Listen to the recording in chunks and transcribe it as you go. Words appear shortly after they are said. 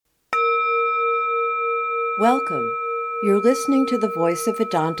Welcome. You're listening to the Voice of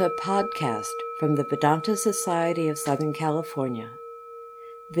Vedanta podcast from the Vedanta Society of Southern California.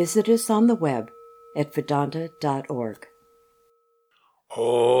 Visit us on the web at vedanta.org.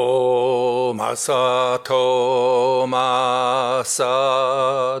 Om Asato Ma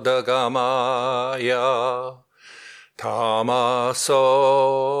Sadagamaya Tamaso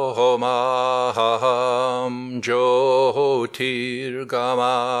Maham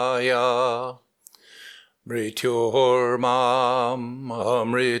Jyotirgamaya Mrityormam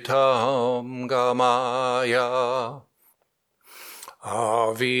Amritam Gamaya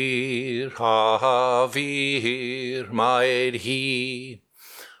Avir Maedhi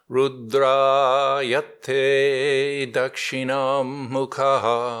Rudra Yate Dakshinam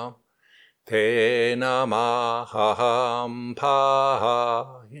Mukha Te Namaham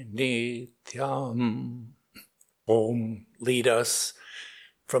Nityam. Om, lead us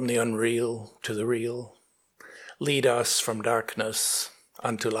from the unreal to the real. Lead us from darkness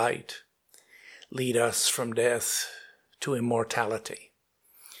unto light. Lead us from death to immortality.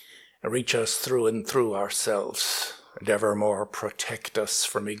 And reach us through and through ourselves, and evermore protect us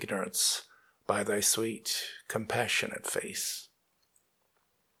from ignorance by thy sweet, compassionate face.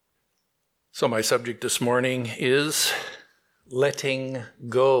 So my subject this morning is letting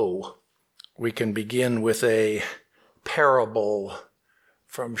go. We can begin with a parable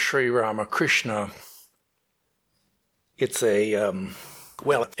from Sri Ramakrishna. It's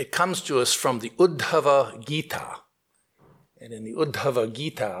it comes to us from the Uddhava Gita. And in the Uddhava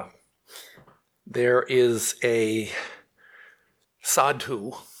Gita, there is a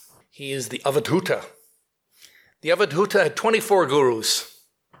sadhu. He is the Avadhuta. The Avadhuta had 24 gurus.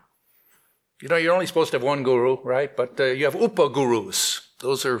 You know, you're only supposed to have one guru, right? But you have upa-gurus.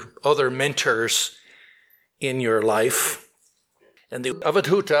 Those are other mentors in your life. And the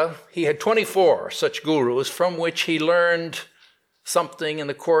Avadhuta, he had 24 such gurus from which he learned something in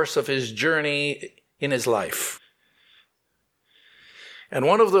the course of his journey in his life. And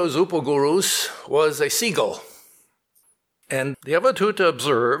one of those upa-gurus was a seagull. And the Avadhuta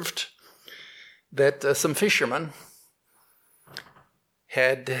observed that some fishermen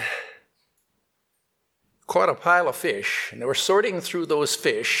had caught a pile of fish, and they were sorting through those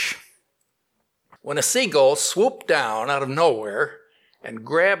fish when a seagull swooped down out of nowhere and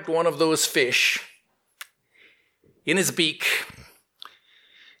grabbed one of those fish in his beak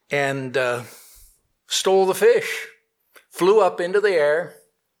and stole the fish, flew up into the air,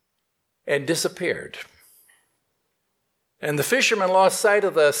 and disappeared. And the fishermen lost sight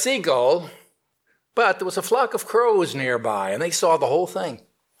of the seagull, but there was a flock of crows nearby, and they saw the whole thing.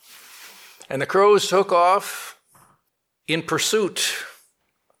 And the crows took off in pursuit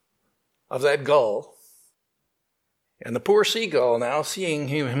of that gull. And the poor seagull, now seeing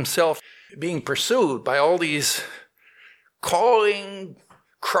himself being pursued by all these calling,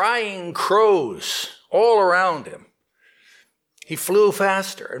 crying crows all around him, he flew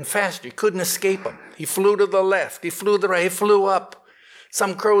faster and faster. He couldn't escape them. He flew to the left. He flew to the right. He flew up.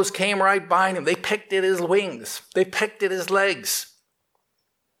 Some crows came right behind him. They pecked at his wings. They pecked at his legs.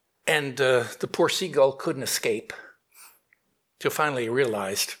 And the poor seagull couldn't escape. Till finally he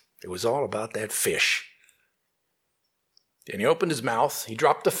realized it was all about that fish. And he opened his mouth, he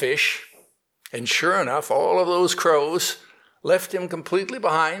dropped the fish, and sure enough, all of those crows left him completely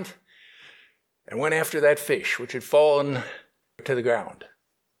behind and went after that fish, which had fallen to the ground.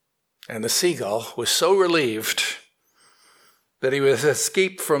 And the seagull was so relieved that he was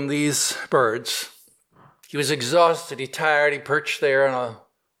escaped from these birds. He was exhausted, he tired, he perched there on a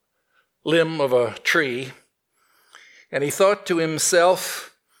limb of a tree, and he thought to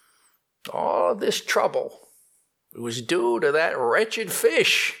himself, all of this trouble, it was due to that wretched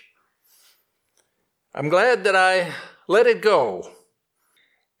fish. I'm glad that I let it go.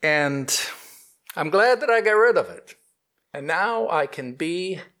 And I'm glad that I got rid of it. And now I can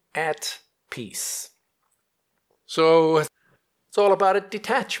be at peace. So it's all about a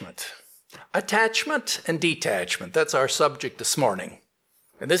detachment. Attachment and detachment. That's our subject this morning.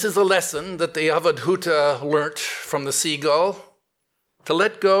 And this is a lesson that the Avadhuta learnt from the seagull, to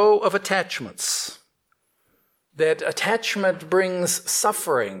let go of attachments. That attachment brings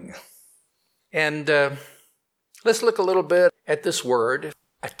suffering. And let's look a little bit at this word,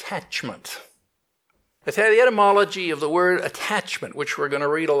 attachment. The etymology of the word attachment, which we're going to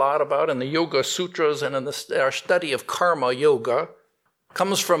read a lot about in the Yoga Sutras and in our study of Karma Yoga,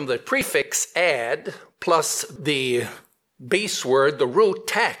 comes from the prefix ad plus the base word, the root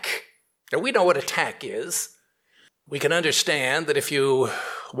tak. Now we know what a tak is. We can understand that if you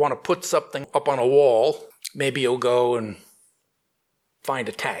want to put something up on a wall, maybe you'll go and find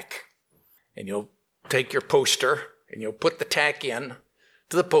a tack, and you'll take your poster and you'll put the tack in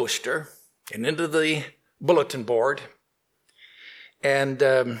to the poster and into the bulletin board. And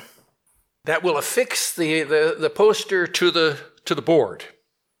that will affix the poster to the board.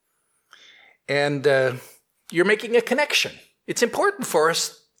 And you're making a connection. It's important for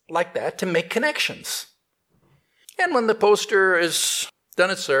us like that to make connections. And when the poster is done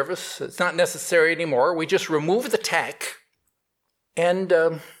its service, it's not necessary anymore. We just remove the tack and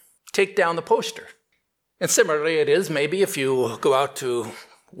take down the poster. And similarly, it is maybe if you go out to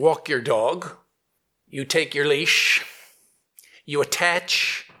walk your dog, you take your leash, you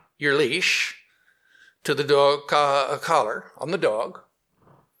attach your leash to the dog collar on the dog.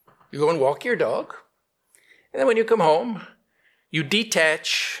 You go and walk your dog. And then when you come home, you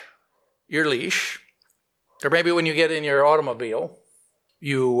detach your leash. Or maybe when you get in your automobile,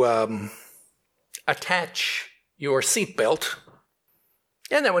 you attach your seatbelt.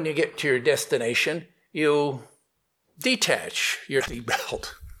 And then when you get to your destination, you detach your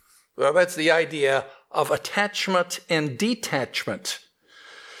seatbelt. Well, that's the idea of attachment and detachment.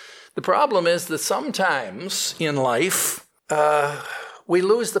 The problem is that sometimes in life, we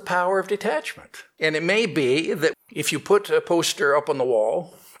lose the power of detachment. And it may be that if you put a poster up on the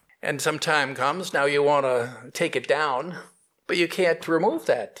wall, and some time comes, now you want to take it down, but you can't remove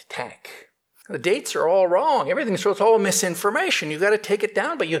that tack. The dates are all wrong. Everything's so it's all misinformation. You've got to take it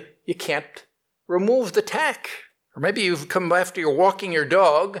down, but you can't remove the tack. Or maybe you've come after you're walking your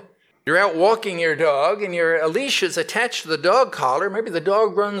dog. You're out walking your dog, and your leash is attached to the dog collar. Maybe the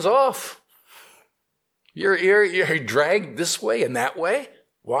dog runs off. You're dragged this way and that way.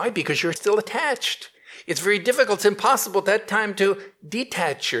 Why? Because you're still attached. It's very difficult. It's impossible at that time to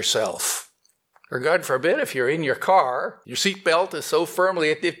detach yourself. Or God forbid, if you're in your car, your seatbelt is so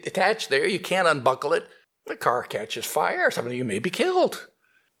firmly attached there, you can't unbuckle it. The car catches fire. Some of you may be killed.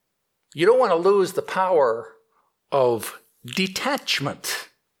 You don't want to lose the power of detachment.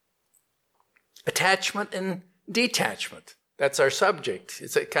 Attachment and detachment. That's our subject.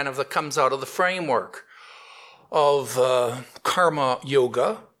 It's kind of that comes out of the framework of karma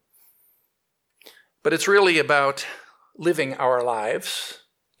yoga. But it's really about living our lives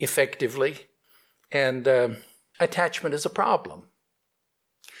effectively, and attachment is a problem.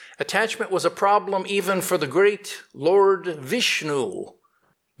 Attachment was a problem even for the great Lord Vishnu,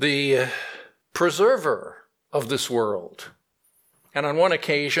 the preserver of this world. And on one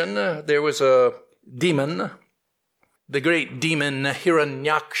occasion, there was a demon, the great demon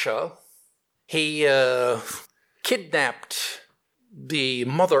Hiranyaksha. He kidnapped the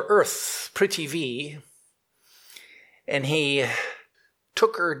Mother Earth, Prithvi, and he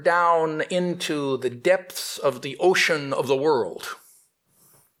took her down into the depths of the ocean of the world.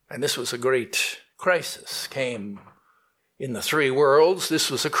 And this was a great crisis. Came in the three worlds,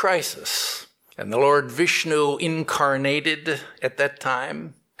 this was a crisis. And the Lord Vishnu incarnated at that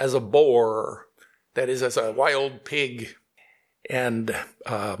time as a boar, that is, as a wild pig. And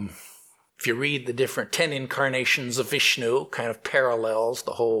if you read the different 10 incarnations of Vishnu, kind of parallels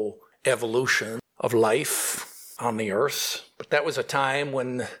the whole evolution of life on the earth. But that was a time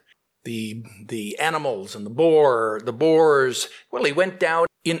when the animals and the boars, well, he went down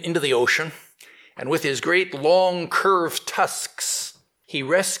into the ocean, and with his great long curved tusks, he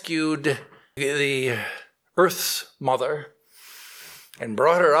rescued the Earth's mother and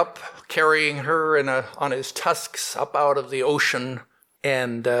brought her up, carrying her on his tusks up out of the ocean,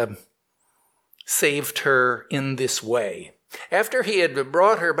 and saved her in this way. After he had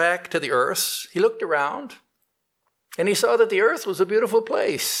brought her back to the earth, he looked around and he saw that the earth was a beautiful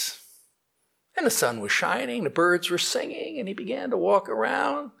place. And the sun was shining, the birds were singing, and he began to walk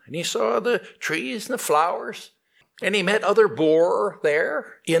around and he saw the trees and the flowers. And he met other boar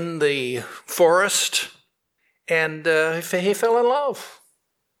there in the forest, and he fell in love.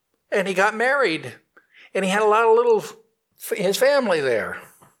 And he got married, and he had a lot of his family there.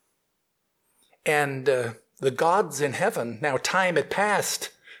 And the gods in heaven, now time had passed,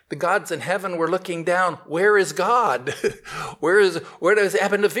 the gods in heaven were looking down. Where is God? Where does it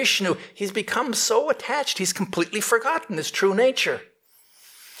happen to Vishnu? He's become so attached, he's completely forgotten his true nature.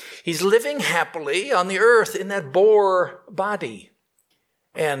 He's living happily on the earth in that boar body.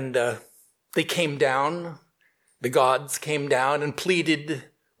 And they came down, the gods came down and pleaded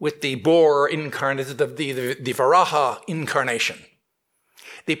with the boar incarnate, the Varaha incarnation.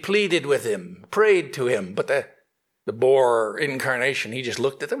 They pleaded with him, prayed to him, but the boar incarnation, he just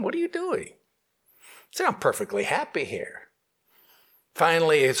looked at them. What are you doing? He said, I'm perfectly happy here.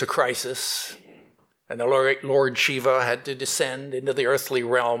 Finally, it's a crisis, and the Lord Shiva had to descend into the earthly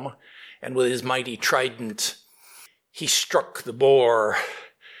realm, and with his mighty trident, he struck the boar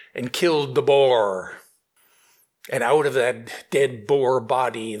and killed the boar. And out of that dead boar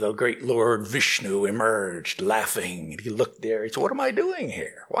body, the great Lord Vishnu emerged, laughing. And he looked there. He said, what am I doing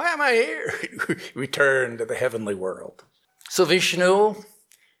here? Why am I here? He returned to the heavenly world. So Vishnu,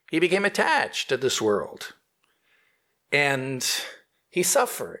 he became attached to this world. And he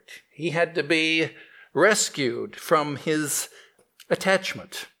suffered. He had to be rescued from his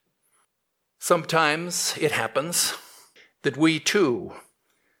attachment. Sometimes it happens that we too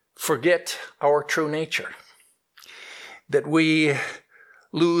forget our true nature, that we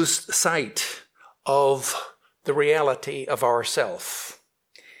lose sight of the reality of ourself,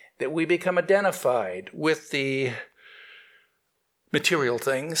 that we become identified with the material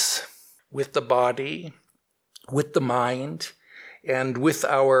things, with the body, with the mind, and with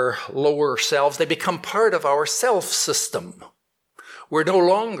our lower selves. They become part of our self system. We're no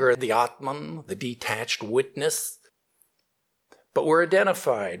longer the Atman, the detached witness, but we're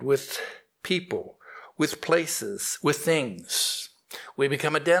identified with people, with places, with things. We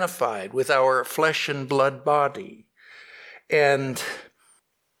become identified with our flesh and blood body. And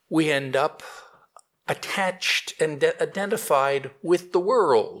we end up attached and identified with the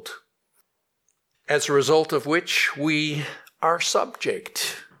world, as a result of which we are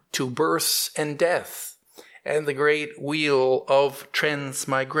subject to birth and death and the great wheel of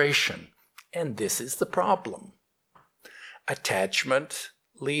transmigration. And this is the problem. Attachment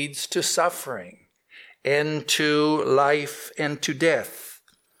leads to suffering and to life and to death.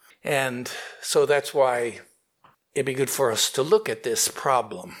 And so that's why it'd be good for us to look at this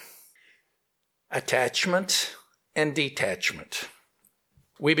problem. Attachment and detachment.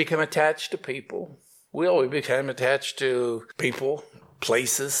 We become attached to people. We become attached to people,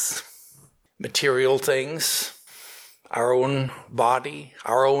 places, material things, our own body,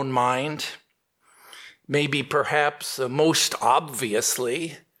 our own mind. Maybe perhaps most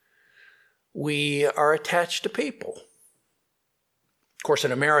obviously, we are attached to people. Of course,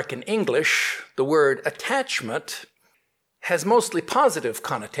 in American English, the word attachment has mostly positive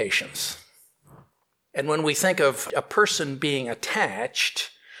connotations. And when we think of a person being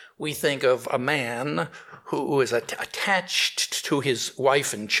attached, we think of a man who is attached to his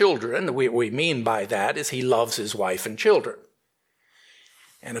wife and children. What we mean by that is he loves his wife and children.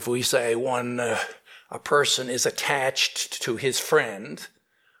 And if we say a person is attached to his friend,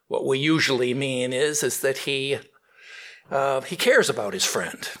 what we usually mean is that he cares about his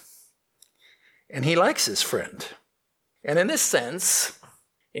friend. And he likes his friend. And in this sense,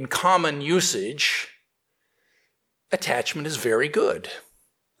 in common usage, attachment is very good.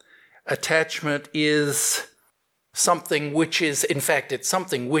 Attachment is something which is, in fact, it's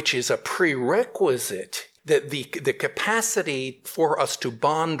something which is a prerequisite, that the capacity for us to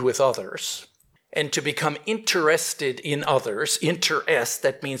bond with others and to become interested in others, interest,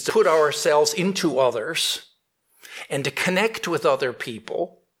 that means to put ourselves into others and to connect with other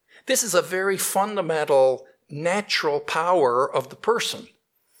people. This is a very fundamental, natural power of the person.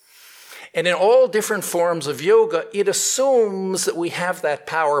 And in all different forms of yoga, it assumes that we have that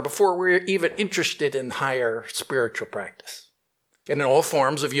power before we're even interested in higher spiritual practice. And in all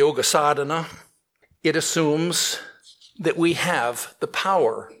forms of yoga sadhana, it assumes that we have the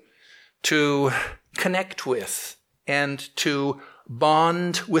power to connect with and to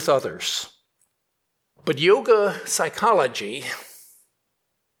bond with others. But yoga psychology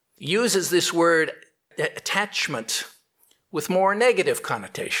uses this word attachment with more negative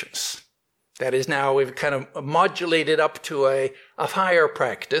connotations. That is, now we've kind of modulated up to a higher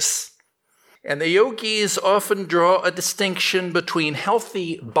practice. And the yogis often draw a distinction between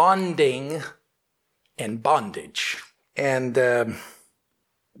healthy bonding and bondage. And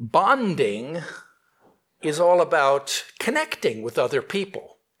bonding is all about connecting with other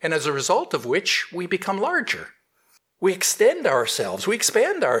people. And as a result of which, we become larger. We extend ourselves, we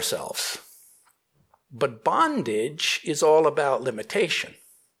expand ourselves. But bondage is all about limitation.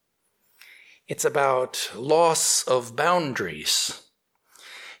 It's about loss of boundaries.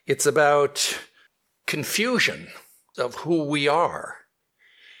 It's about confusion of who we are.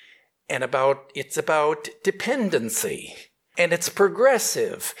 And it's about dependency. And it's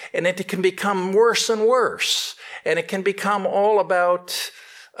progressive. And it can become worse and worse. And it can become all about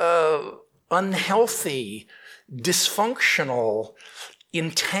unhealthy, dysfunctional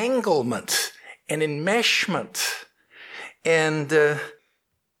entanglement and enmeshment. And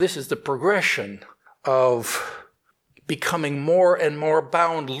this is the progression of becoming more and more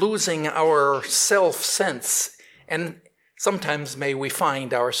bound, losing our self-sense. And sometimes may we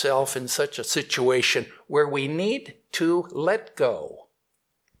find ourselves in such a situation where we need to let go.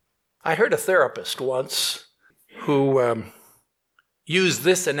 I heard a therapist once who used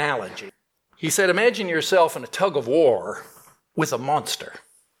this analogy. He said, imagine yourself in a tug of war with a monster.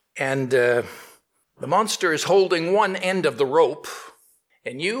 And the monster is holding one end of the rope,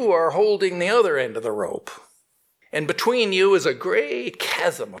 and you are holding the other end of the rope. And between you is a great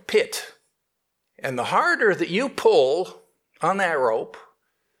chasm, a pit. And the harder that you pull on that rope,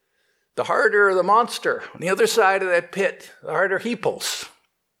 the harder the monster on the other side of that pit, the harder he pulls.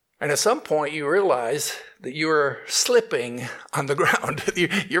 And at some point you realize that you're slipping on the ground.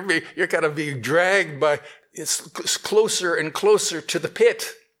 You're kind of being dragged by, it's closer and closer to the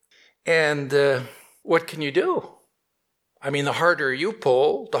pit. And what can you do? I mean, the harder you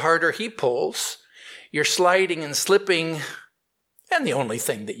pull, the harder he pulls. You're sliding and slipping. And the only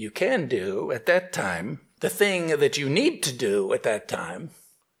thing that you can do at that time, the thing that you need to do at that time,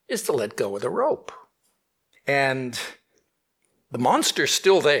 is to let go of the rope. And the monster's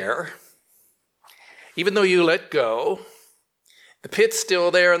still there. Even though you let go, the pit's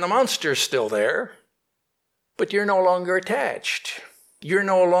still there and the monster's still there. But you're no longer attached. You're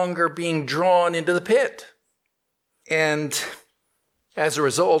no longer being drawn into the pit. And as a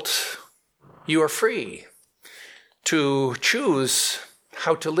result, you are free to choose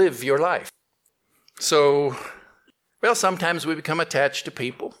how to live your life. So, well, sometimes we become attached to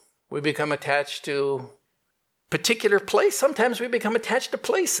people. We become attached to particular place. Sometimes we become attached to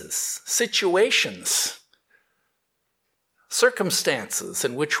places, situations, circumstances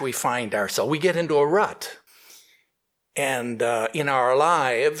in which we find ourselves. We get into a rut. And in our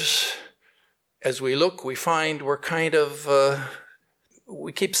lives, as we look, we find we're kind of,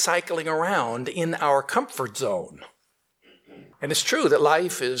 we keep cycling around in our comfort zone. And it's true that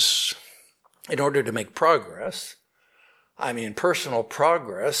life is, in order to make progress, I mean personal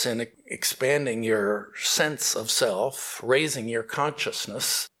progress in expanding your sense of self, raising your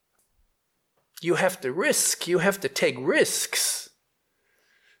consciousness, you have to risk, you have to take risks.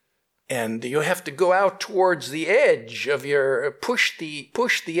 And you have to go out towards the edge of your, push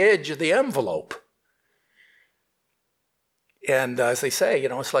the edge of the envelope. And as they say,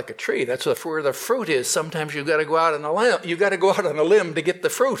 it's like a tree. That's where the fruit is. Sometimes you've got to go out on a limb. You've got to go out on a limb to get the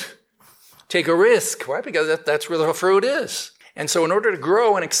fruit. Take a risk. Why? Because that's where the fruit is. And so in order to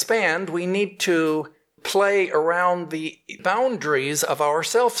grow and expand, we need to play around the boundaries of our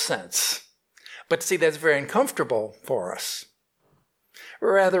self-sense. But see, that's very uncomfortable for us. We'd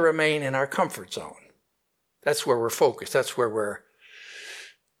rather remain in our comfort zone. That's where we're focused. That's where we're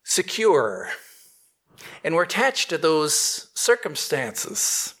secure. And we're attached to those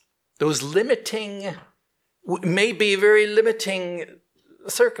circumstances, those limiting, maybe very limiting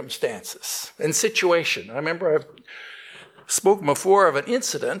circumstances and situation. I remember I've spoken before of an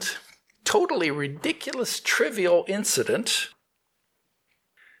incident, totally ridiculous, trivial incident,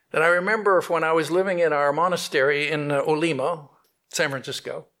 that I remember when I was living in our monastery in Olima, San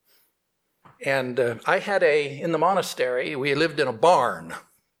Francisco. And in the monastery, we lived in a barn.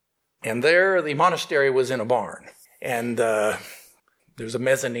 And there, the monastery was in a barn. And there's a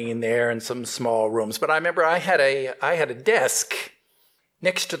mezzanine there and some small rooms. But I remember I had a desk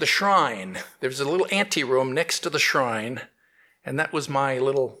next to the shrine. There was a little anteroom next to the shrine. And that was my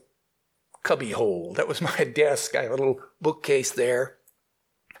little cubby hole. That was my desk. I have a little bookcase there.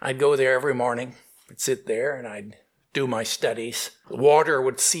 I'd go there every morning. I'd sit there and I'd do my studies. The water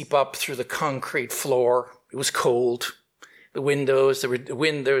would seep up through the concrete floor. It was cold. The windows, there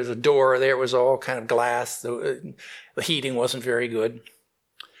was a door there, it was all kind of glass. The heating wasn't very good.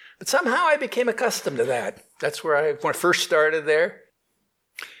 But somehow I became accustomed to that. That's when I first started there.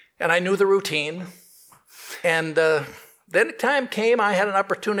 And I knew the routine. And then the time came, I had an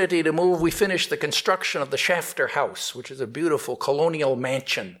opportunity to move. We finished the construction of the Shafter House, which is a beautiful colonial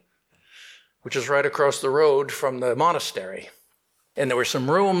mansion, which is right across the road from the monastery. And there were some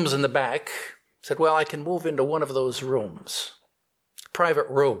rooms in the back. I said, well, I can move into one of those rooms, private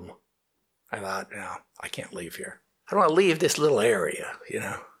room. I thought, no, I can't leave here. I don't want to leave this little area,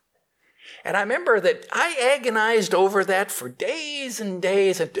 And I remember that I agonized over that for days and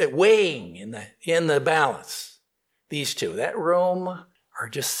days, weighing in the balance. These two, that room or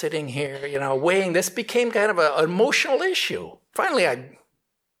just sitting here, weighing. This became kind of an emotional issue. Finally, I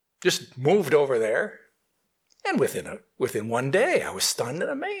just moved over there. And within one day, I was stunned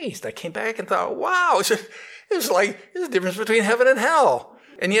and amazed. I came back and thought, wow, it was like there's a difference between heaven and hell.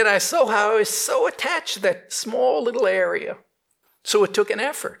 And yet I was so attached to that small little area. So it took an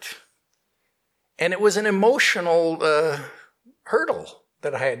effort. And it was an emotional hurdle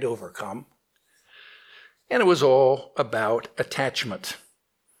that I had to overcome. And it was all about attachment.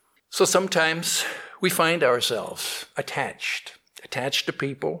 So sometimes we find ourselves attached to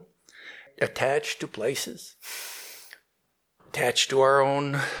people, attached to places, attached to our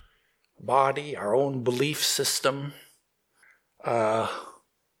own body, our own belief system,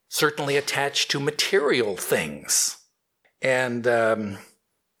 certainly attached to material things. And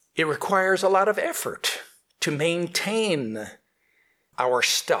it requires a lot of effort to maintain our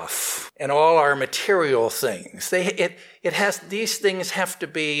stuff and all our material things. These things have to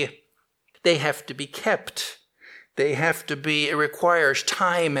be kept. It requires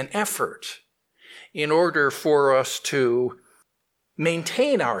time and effort in order for us to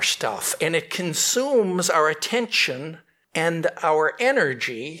maintain our stuff. And it consumes our attention and our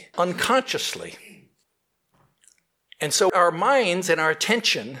energy unconsciously. And so our minds and our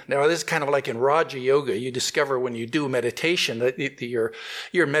attention, now this is kind of like in Raja Yoga, you discover when you do meditation that the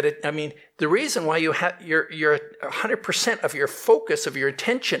reason why you have your 100% of your focus, of your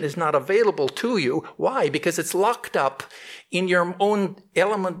attention is not available to you. Why? Because it's locked up in your own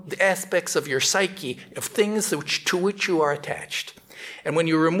aspects of your psyche, of things to which you are attached. And when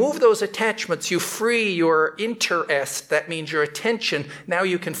you remove those attachments, you free your interest. That means your attention. Now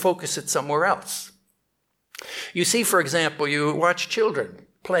you can focus it somewhere else. You see, for example, you watch children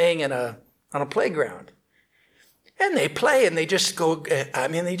playing on a playground. And they play and they just go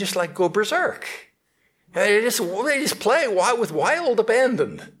berserk. And they just play with wild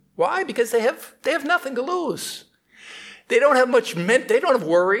abandon. Why? Because they have nothing to lose. They don't have they don't have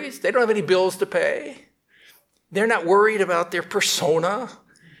worries. They don't have any bills to pay. They're not worried about their persona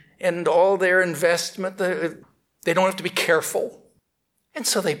and all their investment. They don't have to be careful. And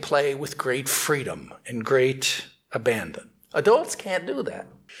so they play with great freedom and great abandon. Adults can't do that.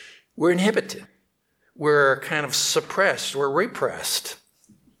 We're inhibited. We're kind of suppressed. We're repressed.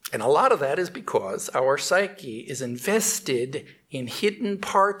 And a lot of that is because our psyche is invested in hidden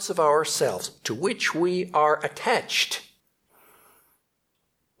parts of ourselves to which we are attached.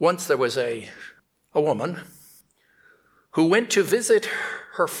 Once there was a woman who went to visit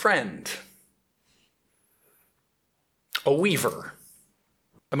her friend, a weaver.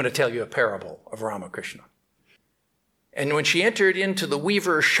 I'm going to tell you a parable of Ramakrishna. And when she entered into the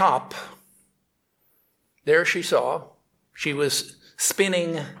weaver's shop, there she was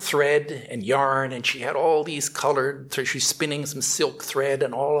spinning thread and yarn, and she had all these colored, so she's spinning some silk thread,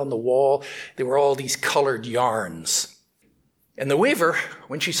 and all on the wall, there were all these colored yarns. And the weaver,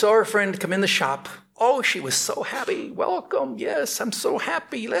 when she saw her friend come in the shop, she was so happy. Welcome, yes, I'm so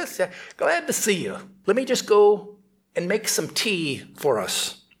happy. Glad to see you. Let me just go and make some tea for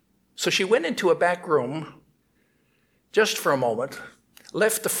us. So she went into a back room just for a moment,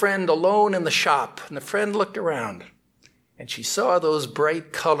 left the friend alone in the shop, and the friend looked around, and she saw those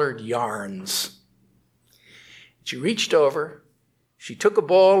bright colored yarns. She reached over, she took a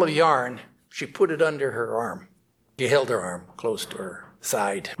ball of yarn, she put it under her arm. She held her arm close to her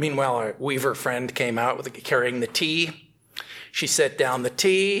side. Meanwhile, our weaver friend came out carrying the tea. She set down the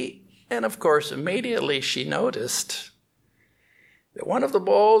tea, and of course, immediately she noticed that one of the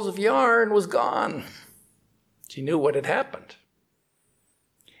balls of yarn was gone. She knew what had happened.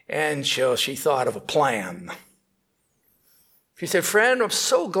 And so she thought of a plan. She said, "Friend, I'm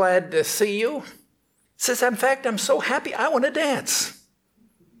so glad to see you." Says, "In fact, I'm so happy, I want to dance.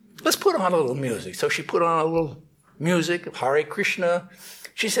 Let's put on a little music." So she put on a little music, Hare Krishna.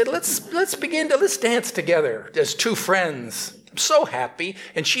 She said, let's dance together as two friends. I'm so happy.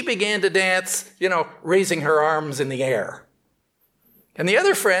 And she began to dance, raising her arms in the air. And the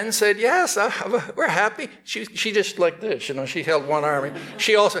other friend said, "Yes, we're happy." She just like this, she held one arm.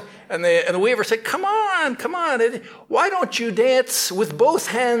 She also, and the weaver said, come on. Why don't you dance with both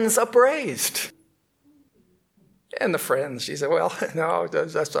hands upraised?" And the friend, she said, "Well, no,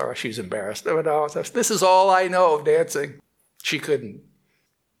 that's all right." She was embarrassed. "No, this is all I know of dancing." She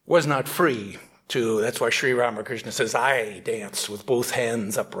was not free to, that's why Sri Ramakrishna says, "I dance with both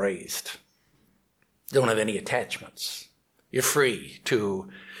hands upraised." Don't have any attachments. You're free to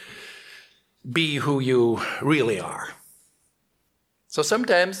be who you really are. So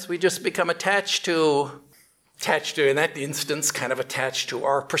sometimes we just become attached to, in that instance, kind of attached to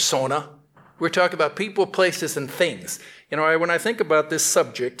our persona. We're talking about people, places, and things. When I think about this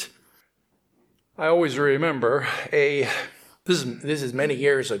subject, I always remember this is many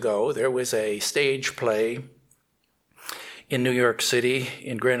years ago, there was a stage play in New York City,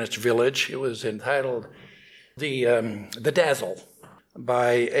 in Greenwich Village. It was entitled The Dazzle,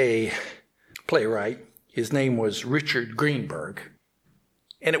 by a playwright. His name was Richard Greenberg.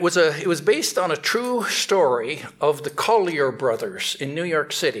 And it was based on a true story of the Collier brothers in New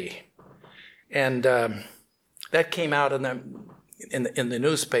York City. And that came out in the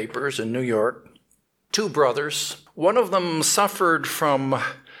newspapers in New York. Two brothers. One of them suffered from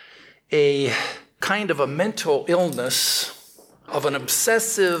a kind of a mental illness of an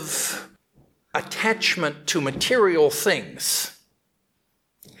obsessive attachment to material things.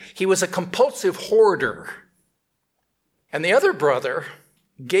 He was a compulsive hoarder. And the other brother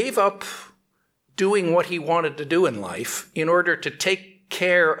gave up doing what he wanted to do in life in order to take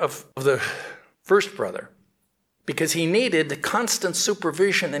care of the first brother, because he needed constant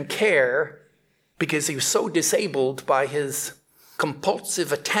supervision and care because he was so disabled by his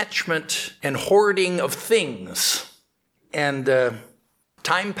compulsive attachment and hoarding of things. And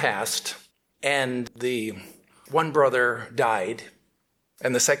time passed, and the one brother died,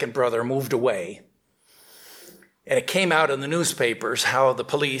 and the second brother moved away. And it came out in the newspapers how the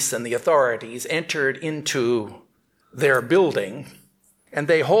police and the authorities entered into their building, and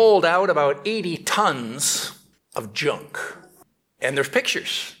they hauled out about 80 tons of junk. And there's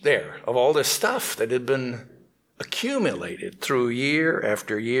pictures there of all this stuff that had been accumulated through year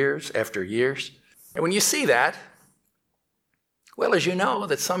after years after years. And when you see that, well, as you know,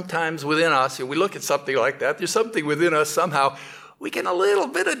 that sometimes within us, we look at something like that, there's something within us somehow we can a little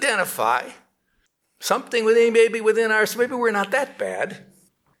bit identify. Something maybe within ourselves, maybe we're not that bad,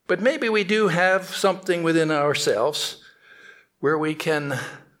 but maybe we do have something within ourselves where we can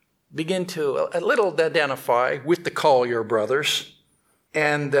begin to a little identify with the Collier brothers.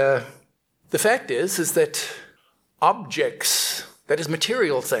 And the fact is that objects, that is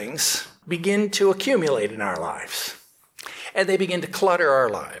material things, begin to accumulate in our lives. And they begin to clutter our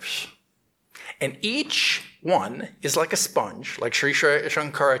lives. And each one is like a sponge, like Sri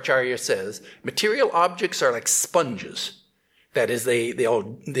Shankaracharya says. Material objects are like sponges. That is,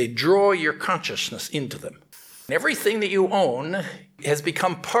 they draw your consciousness into them. And everything that you own has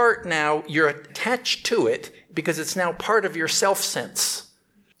become part now, you're attached to it because it's now part of your self-sense.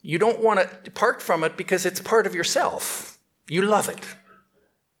 You don't want to depart from it because it's part of yourself. You love it.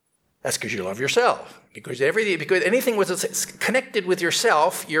 That's because you love yourself. Because anything that's connected with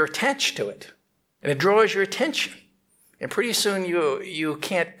yourself, you're attached to it. And it draws your attention. And pretty soon you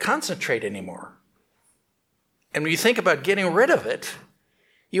can't concentrate anymore. And when you think about getting rid of it,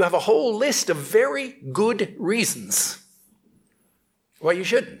 you have a whole list of very good reasons why you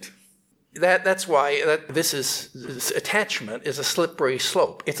shouldn't. That's why this attachment is a slippery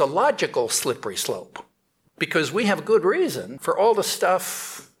slope. It's a logical slippery slope. Because we have good reason for all the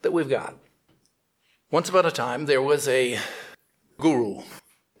stuff that we've got. Once upon a time, there was a guru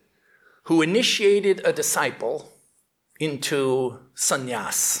who initiated a disciple into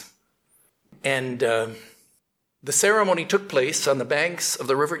sannyas. And the ceremony took place on the banks of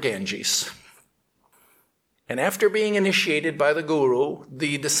the river Ganges. And after being initiated by the guru,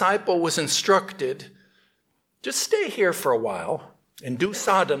 the disciple was instructed, just stay here for a while and do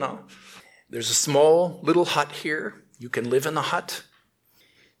sadhana. There's a small little hut here. You can live in the hut.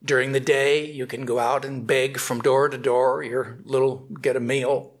 During the day, you can go out and beg from door to door, get a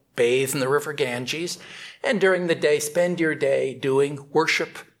meal, bathe in the river Ganges, and during the day, spend your day doing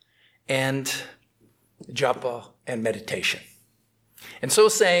worship and japa and meditation. And so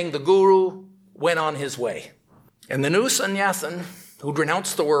saying, the guru went on his way. And the new sannyasin, who'd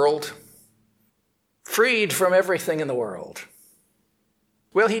renounced the world, freed from everything in the world.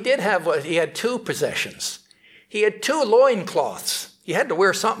 Well, he had two possessions. He had 2 loincloths. He had to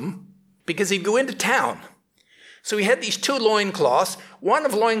wear something because he'd go into town. So he had these 2 loincloths. One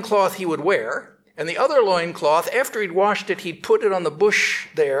of loincloth he would wear, and the other loincloth, after he'd washed it, he'd put it on the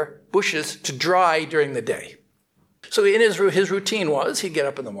bushes to dry during the day. So in his routine was, he'd get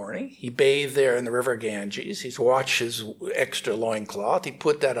up in the morning, he'd bathe there in the river Ganges, he'd wash his extra loincloth, he'd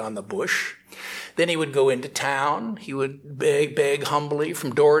put that on the bush. Then he would go into town, he would beg humbly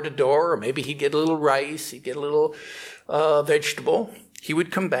from door to door, or maybe he'd get a little rice, he'd get a little vegetable. He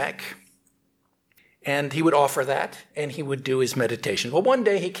would come back, and he would offer that, and he would do his meditation. Well, one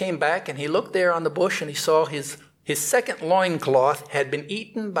day he came back, and he looked there on the bush, and he saw his second loincloth had been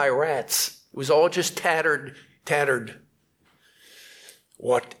eaten by rats. It was all just tattered.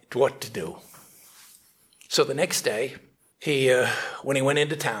 What to do? So the next day, when he went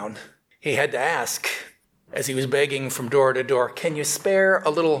into town, he had to ask, as he was begging from door to door, can you spare a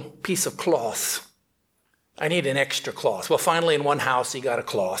little piece of cloth? I need an extra cloth. Well, finally in one house, he got a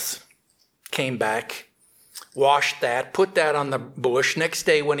cloth, came back, washed that, put that on the bush. Next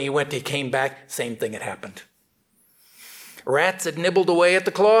day when he came back, same thing had happened. Rats had nibbled away at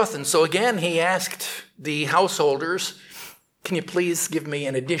the cloth, and so again he asked the householders, can you please give me,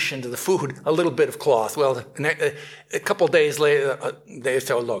 in addition to the food, a little bit of cloth? Well, a couple of days later, they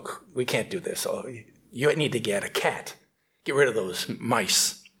said, look, we can't do this. You need to get a cat. Get rid of those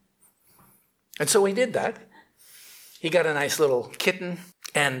mice. And so he did that. He got a nice little kitten,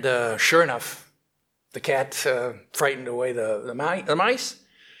 and sure enough, The cat frightened away the mice.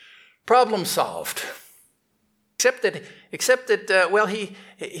 Problem solved. Except that,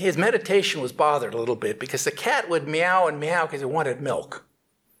 his meditation was bothered a little bit because the cat would meow and meow because it wanted milk.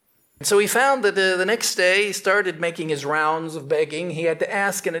 And so he found that the next day he started making his rounds of begging. He had to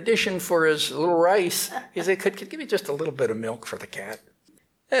ask, in addition for his little rice, he said, could give me just a little bit of milk for the cat?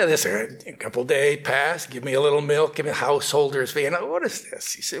 A couple of days passed, give me a little milk, give me a householder's fee. And what is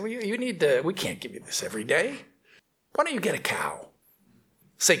this? He said, we can't give you this every day. Why don't you get a cow?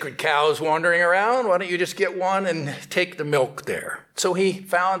 Sacred cows wandering around, why don't you just get one and take the milk there? So he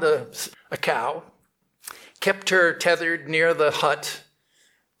found a cow, kept her tethered near the hut,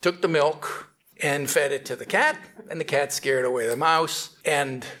 took the milk and fed it to the cat, and the cat scared away the mouse,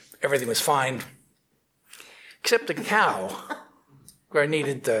 and everything was fine. Except the cow, where I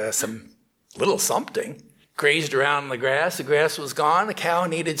needed some little something, grazed around in the grass was gone, the cow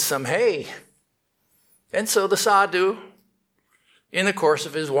needed some hay. And so the sadhu, in the course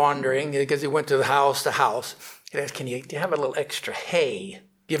of his wandering, because he went to house, he asked, do you have a little extra hay?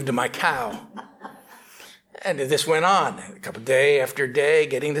 Give to my cow. And this went on, a couple of day after day,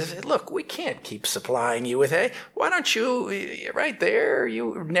 getting this. Look, we can't keep supplying you with hay. Why don't you, right there,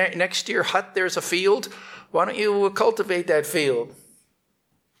 next to your hut, there's a field. Why don't you cultivate that field?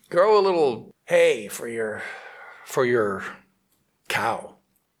 Grow a little hay for your cow.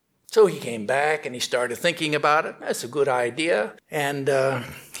 So he came back and he started thinking about it. That's a good idea. And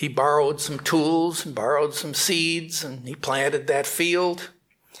he borrowed some tools and borrowed some seeds, and he planted that field.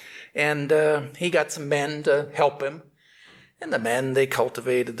 And he got some men to help him. And the men, they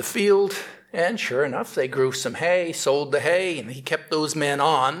cultivated the field. And sure enough, they grew some hay, sold the hay, and he kept those men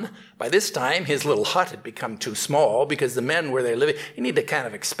on. By this time, his little hut had become too small because the men where they living, he needed to kind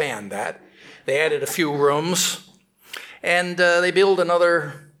of expand that. They added a few rooms. And they built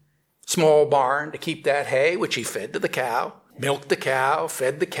another small barn to keep that hay, which he fed to the cow, milked the cow,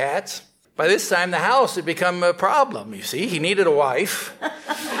 fed the cats. By this time, the house had become a problem, you see. He needed a wife,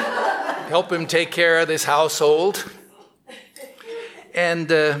 help him take care of this household. And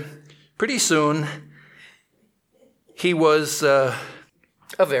pretty soon, he was a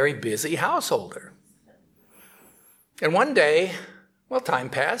very busy householder. And one day, time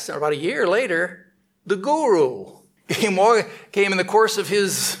passed, and about a year later, the guru came in the course of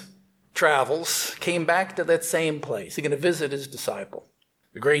his travels, came back to that same place. He's going to visit his disciple,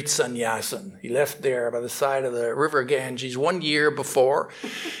 the great sannyasin. He left there by the side of the river Ganges 1 year before,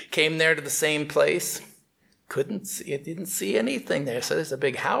 came there to the same place. Didn't see anything there. So there's a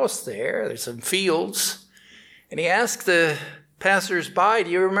big house there. There's some fields. And he asked the passers-by, do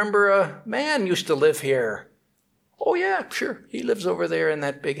you remember a man used to live here? Oh, yeah, sure. He lives over there in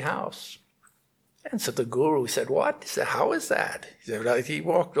that big house. And so the guru said, what? He said, how is that? He said, he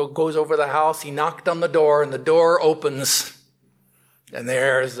goes over the house, he knocked on the door, and the door opens, and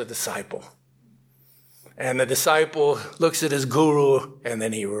there's the disciple. And the disciple looks at his guru, and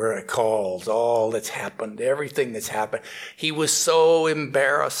then he recalls all that's happened, everything that's happened. He was so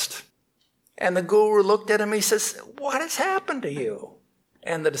embarrassed. And the guru looked at him, he says, what has happened to you?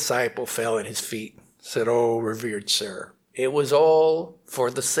 And the disciple fell at his feet, said, oh, revered sir, it was all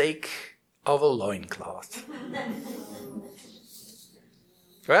for the sake of a loincloth.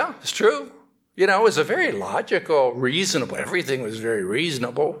 Well, it's true. It was a very logical, reasonable, everything was very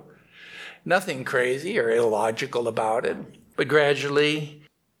reasonable. Nothing crazy or illogical about it. But gradually,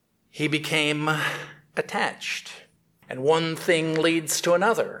 he became attached. And one thing leads to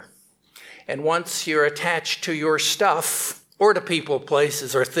another. And once you're attached to your stuff, or to people,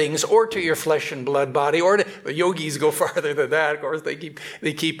 places, or things, or to your flesh and blood body, or to yogis go farther than that. Of course,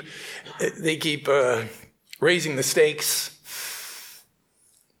 they keep raising the stakes.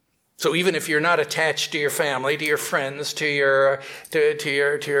 So even if you're not attached to your family, to your friends, to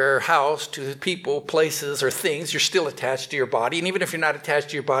your house, to the people, places, or things, you're still attached to your body. And even if you're not attached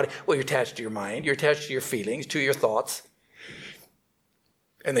to your body, you're attached to your mind, you're attached to your feelings, to your thoughts.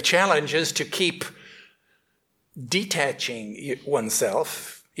 And the challenge is to keep detaching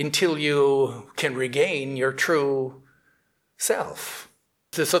oneself until you can regain your true self.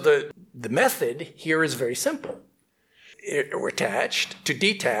 So the method here is very simple. We're attached, to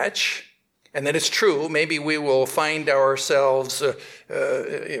detach, and then it's true, maybe we will find ourselves,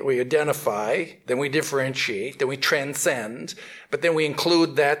 we identify, then we differentiate, then we transcend, but then we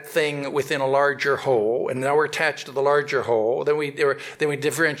include that thing within a larger whole, and now we're attached to the larger whole, then we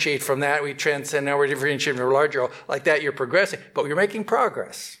differentiate from that, we transcend, now we're differentiating from a larger whole. Like that, you're progressing, but you're making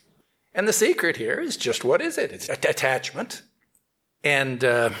progress. And the secret here is just, what is it? It's attachment. And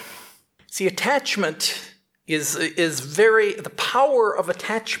attachment is the power of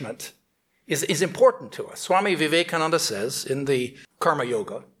attachment is important to us. Swami Vivekananda says in the Karma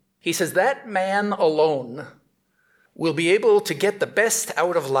Yoga, he says that man alone will be able to get the best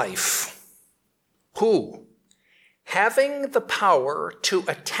out of life, who, having the power to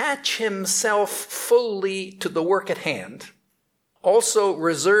attach himself fully to the work at hand, also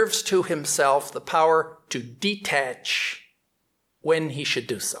reserves to himself the power to detach when he should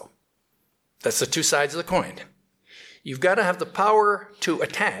do so. That's the two sides of the coin. You've got to have the power to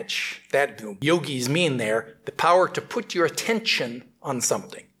attach, that yogis mean there, the power to put your attention on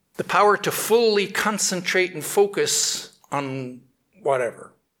something, the power to fully concentrate and focus on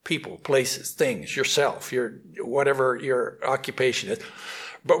whatever, people, places, things, yourself, whatever your occupation is,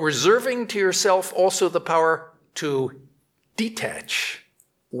 but reserving to yourself also the power to detach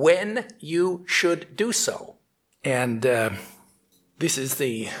when you should do so. And this is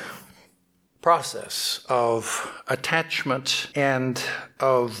the process of attachment and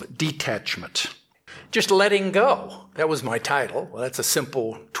of detachment. Just letting go. That was my title. Well, that's a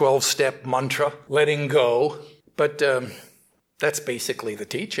simple 12-step mantra, letting go. But that's basically the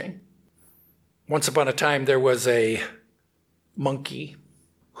teaching. Once upon a time, there was a monkey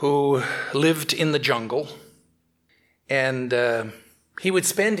who lived in the jungle, and he would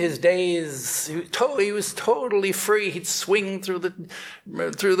spend his days, he was totally free. He'd swing through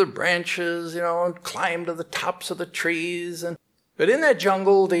the branches, and climb to the tops of the trees. But in that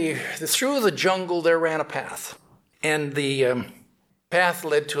jungle, through the jungle, there ran a path. And the path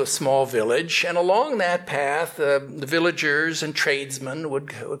led to a small village. And along that path, the villagers and tradesmen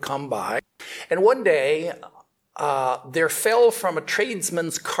would come by. And one day, there fell from a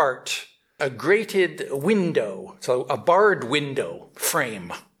tradesman's cart a grated window, so a barred window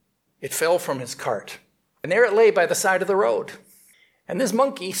frame. It fell from his cart. And there it lay by the side of the road. And this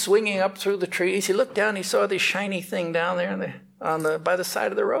monkey, swinging up through the trees, he looked down, he saw this shiny thing down there by the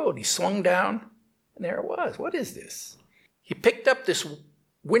side of the road. He swung down, and there it was. What is this? He picked up this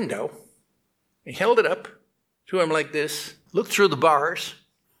window, he held it up to him like this, looked through the bars,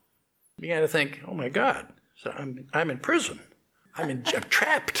 began to think, oh my God, so I'm in prison. I'm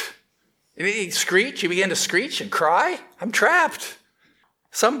trapped. And he began to screech and cry, I'm trapped.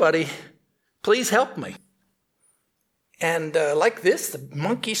 Somebody, please help me. And like this, the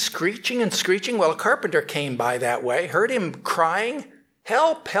monkey screeching and screeching. Well, a carpenter came by that way, heard him crying,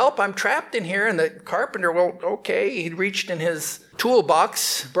 help, help, I'm trapped in here. And the carpenter, well, okay, he reached in his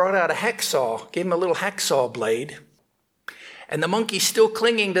toolbox, brought out a hacksaw, gave him a little hacksaw blade. And the monkey still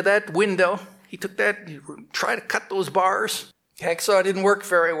clinging to that window, he took that, he tried to cut those bars. Hacksaw didn't work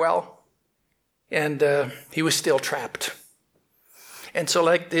very well. And he was still trapped. And so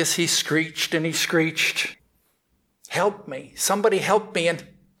like this, he screeched and he screeched, help me, somebody help me. And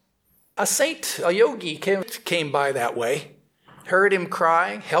a saint, a yogi came by that way, heard him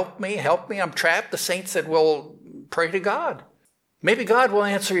crying, help me, I'm trapped. The saint said, well, pray to God. Maybe God will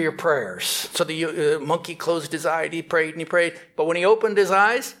answer your prayers. So the monkey closed his eye, and he prayed. But when he opened his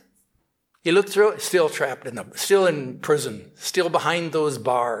eyes, he looked through it, still trapped, still in prison, still behind those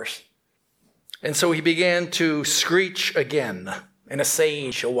bars. And so he began to screech again. And a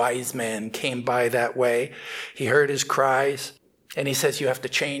sage, a wise man, came by that way. He heard his cries, and he says, you have to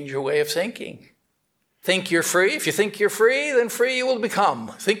change your way of thinking. Think you're free. If you think you're free, then free you will become.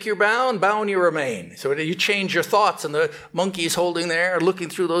 Think you're bound, bound you remain. So you change your thoughts, and the monkey's holding there, looking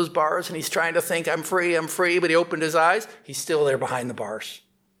through those bars, and he's trying to think, I'm free, but he opened his eyes. He's still there behind the bars.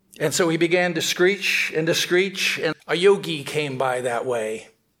 And so he began to screech, and a yogi came by that way.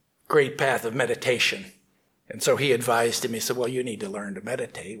 Great path of meditation. And so he advised him, he said, well, you need to learn to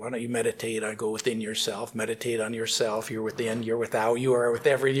meditate. Why don't you meditate on, go within yourself, meditate on yourself. You're within, you're without, you're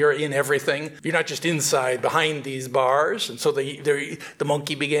in everything. You're not just inside, behind these bars. And so the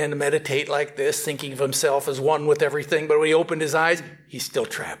monkey began to meditate like this, thinking of himself as one with everything. But when he opened his eyes, he's still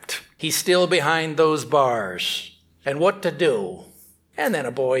trapped. He's still behind those bars. And what to do? And then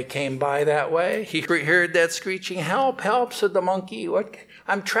a boy came by that way. He heard that screeching, help, help, said the monkey. What?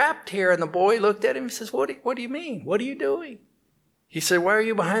 I'm trapped here. And the boy looked at him and says, what do you mean? What are you doing? He said, why are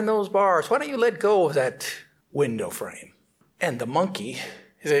you behind those bars? Why don't you let go of that window frame? And the monkey,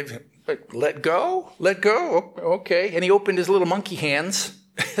 he said, let go? Let go? Okay. And he opened his little monkey hands.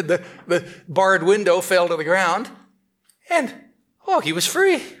 The barred window fell to the ground. And, he was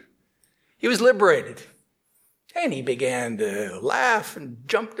free. He was liberated. And he began to laugh and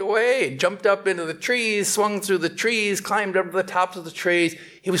jumped away and jumped up into the trees, swung through the trees, climbed up to the tops of the trees.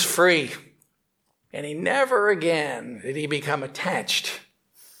 He was free. And he never again did he become attached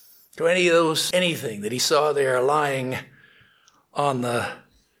to anything that he saw there lying on the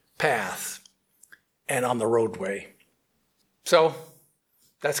path and on the roadway. So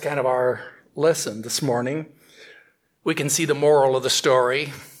That's kind of our lesson this morning. We can see the moral of the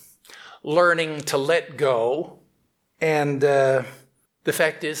story, learning to let go. And the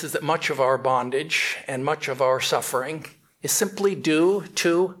fact is that much of our bondage and much of our suffering is simply due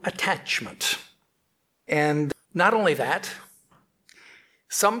to attachment. And not only that,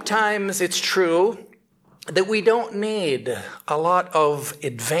 sometimes it's true that we don't need a lot of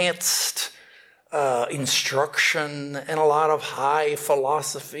advanced instruction and a lot of high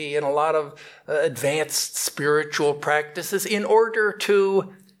philosophy and a lot of advanced spiritual practices in order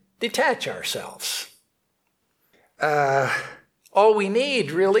to detach ourselves. All we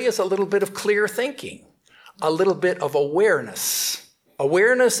need really is a little bit of clear thinking, a little bit of awareness.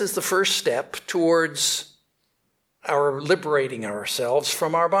 Awareness is the first step towards our liberating ourselves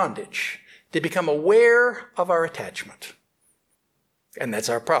from our bondage, to become aware of our attachment. And that's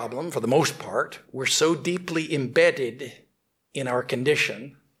our problem for the most part. We're so deeply embedded in our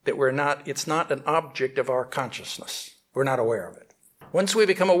condition that it's not an object of our consciousness. We're not aware of it. Once we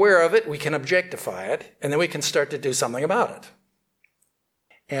become aware of it, we can objectify it, and then we can start to do something about it.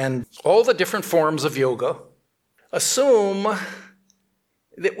 And all the different forms of yoga assume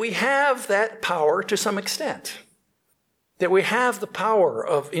that we have that power to some extent, that we have the power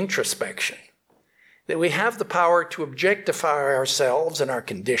of introspection, that we have the power to objectify ourselves and our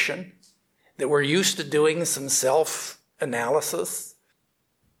condition, that we're used to doing some self-analysis,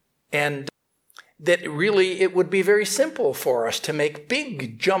 and that really it would be very simple for us to make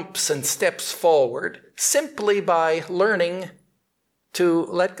big jumps and steps forward simply by learning to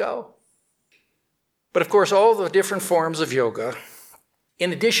let go. But of course, all the different forms of yoga,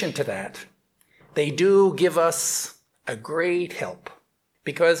 in addition to that, they do give us a great help.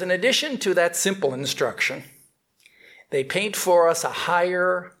 Because in addition to that simple instruction, they paint for us a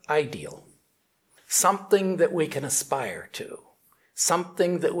higher ideal, something that we can aspire to,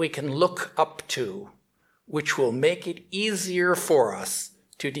 something that we can look up to, which will make it easier for us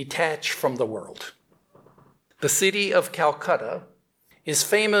to detach from the world. The city of Calcutta is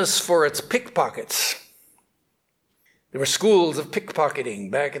famous for its pickpockets. There were schools of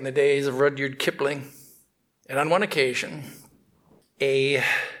pickpocketing back in the days of Rudyard Kipling. And on one occasion, a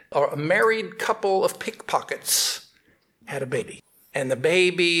married couple of pickpockets had a baby. And the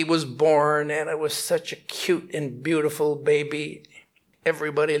baby was born, and it was such a cute and beautiful baby.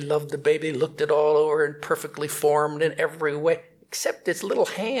 Everybody loved the baby, looked it all over, and perfectly formed in every way, except its little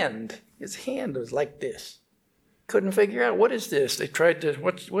hand. His hand was like this. Couldn't figure out, what is this? They tried to,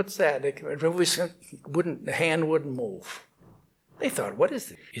 what's that? The hand wouldn't move. They thought, what is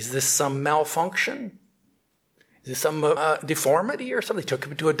this? Is this some malfunction? Is this some deformity or something? They took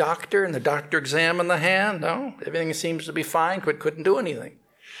him to a doctor, and the doctor examined the hand. No, everything seems to be fine, but couldn't do anything.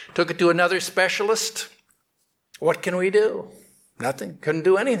 Took it to another specialist. What can we do? Nothing. Couldn't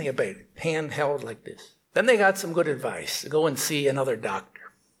do anything about it. Hand held like this. Then they got some good advice. Go and see another doctor.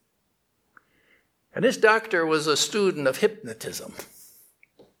 And this doctor was a student of hypnotism.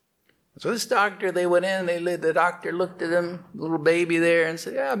 So this doctor, they went in, the doctor looked at him, little baby there, and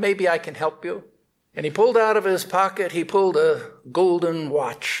said, yeah, maybe I can help you. And he pulled out of his pocket, he pulled a golden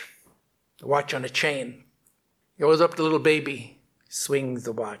watch, a watch on a chain. He goes up to the little baby, swings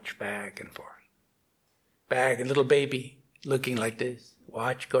the watch back and forth. Back, and little baby looking like this,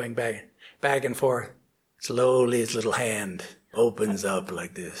 watch going back and forth. Slowly his little hand opens up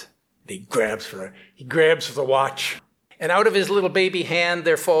like this. He grabs for the watch. And out of his little baby hand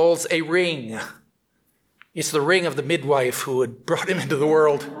there falls a ring. It's the ring of the midwife who had brought him into the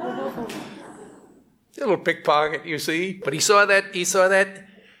world. A little pickpocket, you see. But he saw that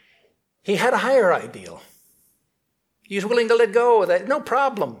he had a higher ideal. He was willing to let go of that. No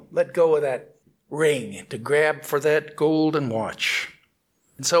problem. Let go of that ring to grab for that golden watch.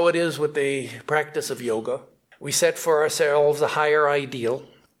 And so it is with the practice of yoga. We set for ourselves a higher ideal.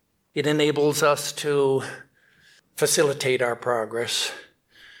 It enables us to facilitate our progress,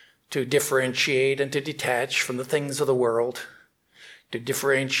 to differentiate and to detach from the things of the world, to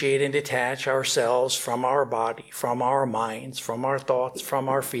differentiate and detach ourselves from our body, from our minds, from our thoughts, from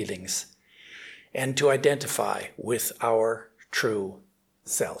our feelings, and to identify with our true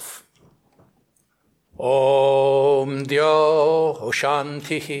self. Om Dyo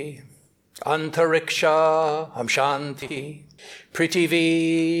Shanti Antariksha Shanti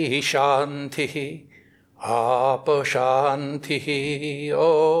Prithivi Shanti Apa Shanti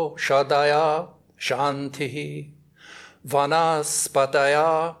O Shadaya Shanti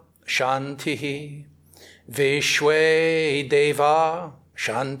Vanaspataya Shanti Vishwe Deva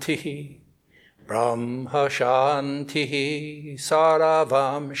Shanti Brahma Shanti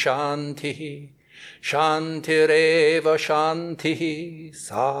Saravam Shanti Shantireva Shantihi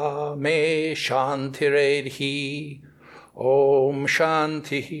Same Shantiredhi. Om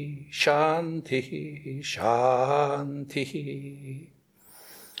Shantihi Shantihi Shantihi.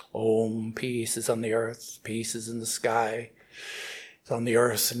 Om, peace is on the earth, peace is in the sky. It's on the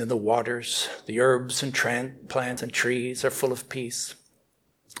earth and in the waters. The herbs and plants and trees are full of peace.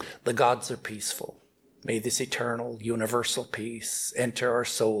 The gods are peaceful. May this eternal, universal peace enter our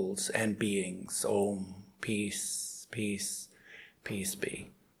souls and beings. Om, peace, peace, peace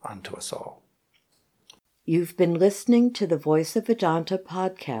be unto us all. You've been listening to the Voice of Vedanta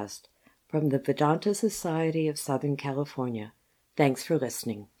podcast from the Vedanta Society of Southern California. Thanks for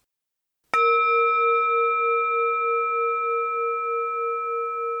listening.